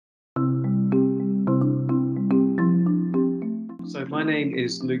So my name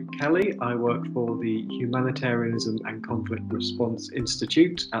is Luke Kelly. I work for the Humanitarianism and Conflict Response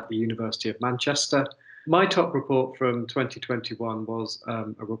Institute at the University of Manchester. My top report from 2021 was a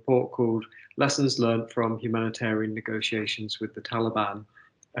report called Lessons Learned from Humanitarian Negotiations with the Taliban.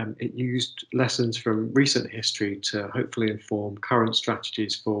 It used lessons from recent history to hopefully inform current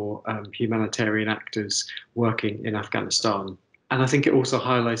strategies for humanitarian actors working in Afghanistan. And I think it also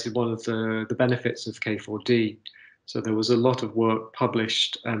highlighted one of the benefits of K4D. So there was a lot of work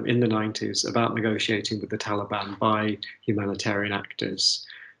published in the 90s about negotiating with the Taliban by humanitarian actors.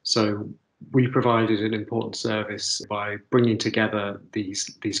 So we provided an important service by bringing together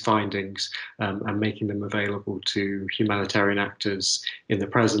these findings and making them available to humanitarian actors in the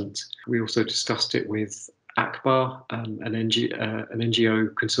present. We also discussed it with ACBAR, an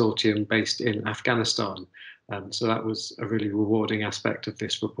NGO consortium based in Afghanistan. So that was a really rewarding aspect of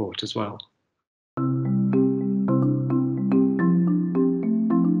this report as well.